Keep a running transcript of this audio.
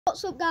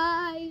What's up,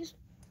 guys?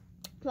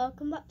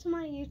 Welcome back to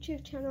my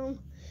YouTube channel.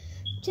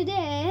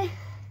 Today,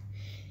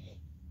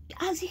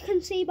 as you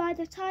can see by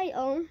the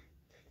title,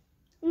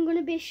 I'm going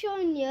to be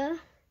showing you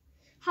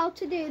how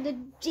to do the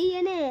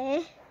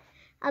DNA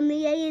and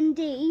the A and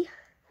D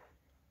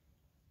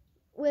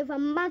with a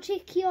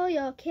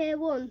magicyoyo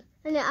K1,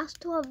 and it has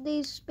to have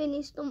these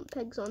spinny stump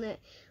pegs on it,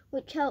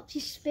 which helps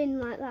you spin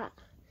like that.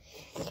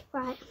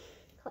 Right,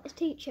 let's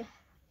teach you.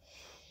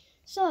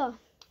 So,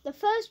 the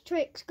first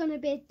trick's going to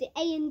be the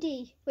A and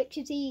D, which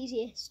is the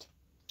easiest.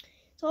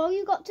 So all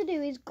you got to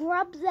do is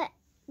grab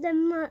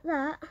them like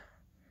that,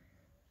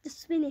 the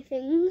spinny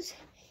things,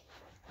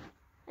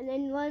 and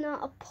then learn how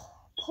to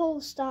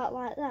pull start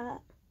like that.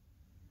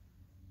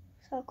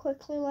 So I'll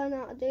quickly learn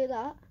how to do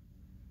that.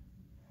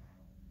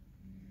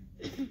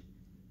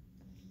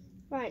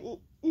 Right,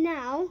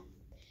 now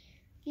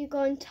you're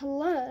going to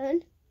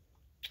learn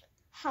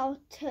how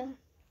to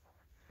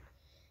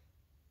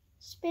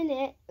spin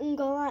it and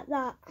go like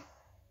that.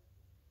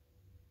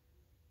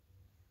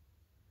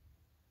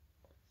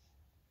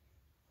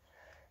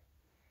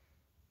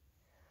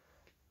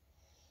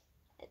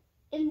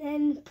 And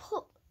then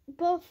put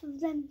both of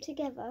them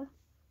together,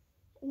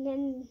 and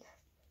then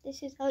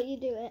this is how you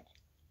do it.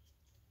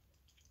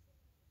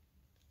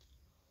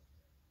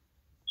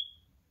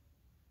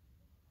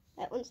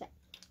 Right, one sec.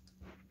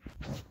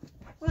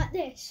 Like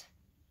this.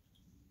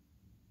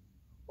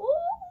 Oh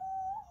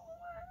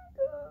my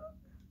god.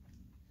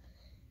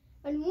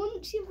 And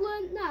once you've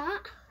learnt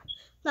that,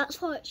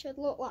 that's what it should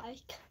look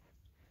like.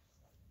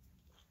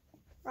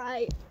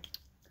 Right.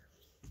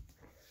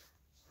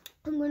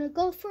 I'm going to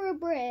go for a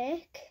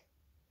break,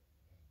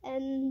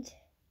 and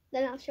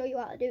then I'll show you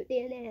how to do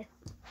DNA.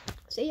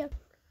 See ya.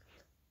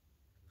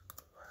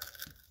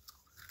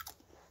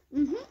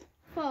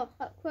 Oh,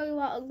 I'll show you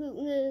how to do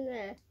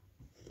DNA.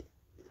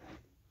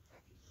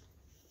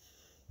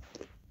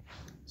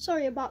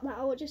 Sorry about that,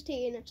 I was just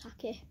eating a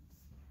tacky.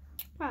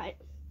 Right.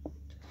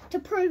 To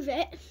prove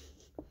it,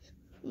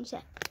 one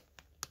sec.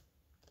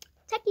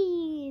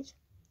 Takkies.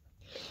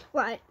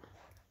 Right,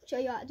 show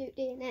you how to do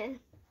DNA.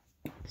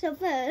 So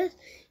first,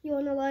 you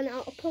want to learn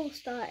how to pull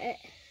start it,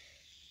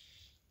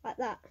 like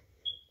that.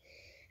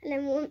 And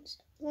then once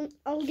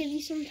I'll give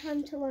you some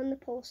time to learn the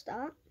pull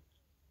start.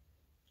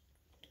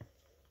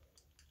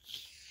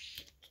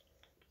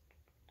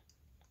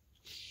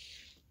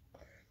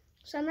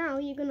 So now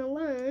you're going to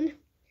learn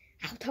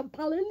how to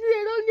balance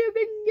it on your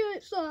finger.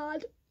 It's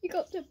hard. You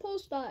got to pull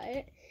start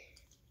it.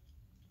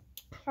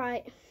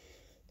 Right.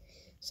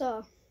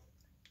 So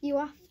you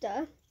have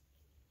to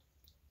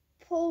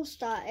pull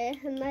start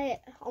it, and they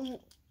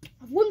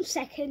 1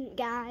 second,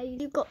 guys.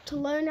 You've got to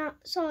learn how.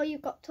 So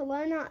you've got to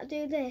learn how to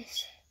do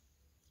this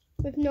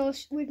with no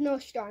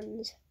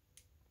strands,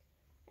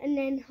 and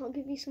then I'll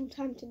give you some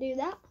time to do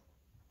that.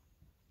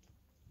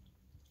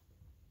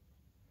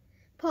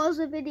 Pause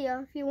the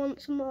video if you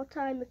want some more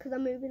time, because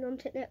I'm moving on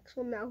to the next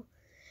one now.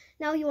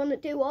 Now you want to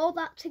do all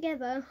that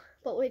together,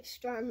 but with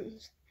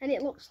strands, and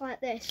it looks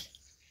like this.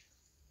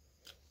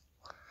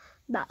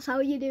 That's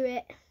how you do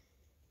it.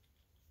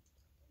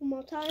 One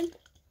more time.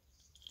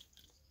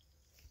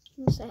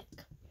 1 sec.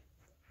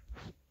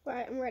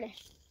 Right, I'm ready.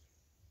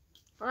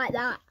 Like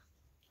that.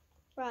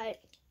 Right.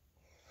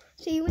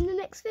 See you in the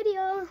next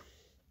video.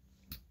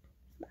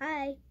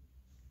 Bye.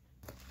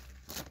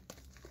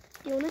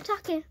 You want to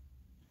tack it?